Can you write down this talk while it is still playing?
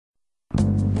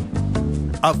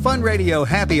A Fun Radio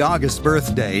happy August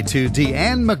birthday to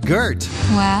Deanne McGirt.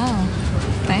 Wow,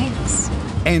 thanks.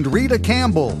 And Rita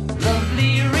Campbell.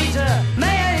 Lovely Rita,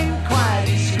 may I inquire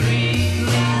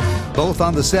discreetly? Both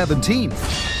on the 17th.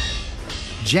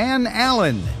 Jan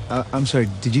Allen. I'm sorry,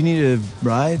 did you need a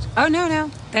ride? Oh,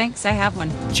 no. Thanks, I have one.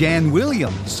 Jan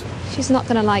Williams. She's not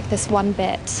going to like this one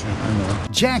bit. I know.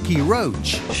 Jackie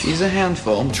Roach. She's a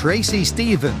handful. Tracy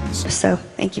Stevens. So,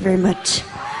 thank you very much.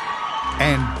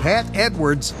 And Pat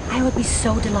Edwards. I would be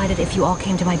so delighted if you all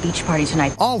came to my beach party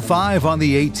tonight. All 5 on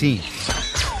the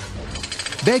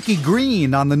 18th. Becky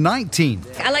Green on the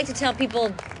 19th. I like to tell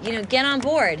people, get on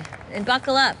board and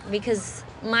buckle up because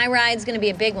my ride's going to be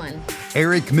a big one.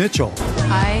 Eric Mitchell.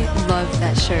 I love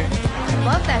that shirt. I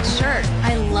love that shirt.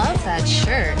 I love that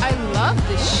shirt. I love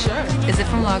this shirt. Is it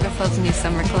from Lagerfeld's new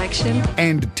summer collection?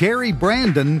 And Terry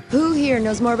Brandon. Who here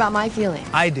knows more about my feelings?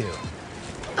 I do.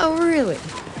 Oh, really?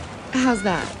 How's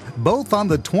that? Both on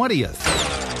the 20th.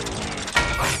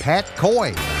 Pat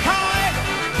Coy.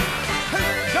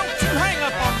 Don't you hang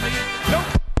up on me.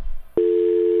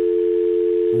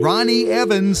 Nope. Ronnie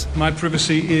Evans. My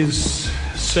privacy is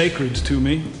sacred to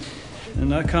me,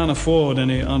 and I can't afford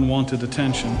any unwanted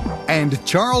attention. And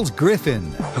Charles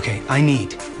Griffin. Okay, I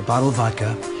need a bottle of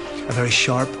vodka, a very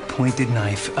sharp, pointed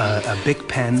knife, a big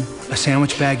pen, a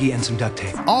sandwich baggie, and some duct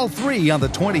tape. All 3 on the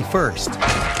 21st.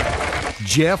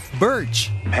 Jeff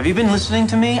Birch. Have you been listening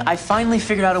to me? I finally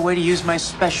figured out a way to use my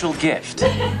special gift.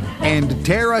 And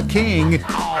Tara King.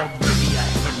 Oh, give me a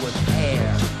head with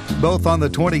hair. Both on the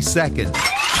 22nd.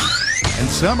 And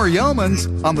Summer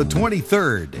Yeomans on the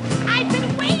 23rd. I've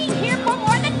been waiting here for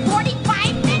more than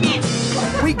 45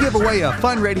 minutes. We give away a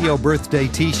Fun Radio birthday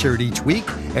t-shirt each week,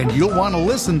 and you'll want to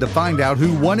listen to find out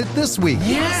who won it this week.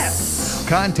 Yes!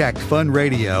 Contact Fun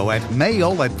Radio at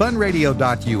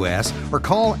mail@funradio.us or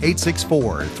call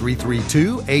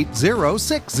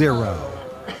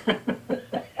 864-332-8060.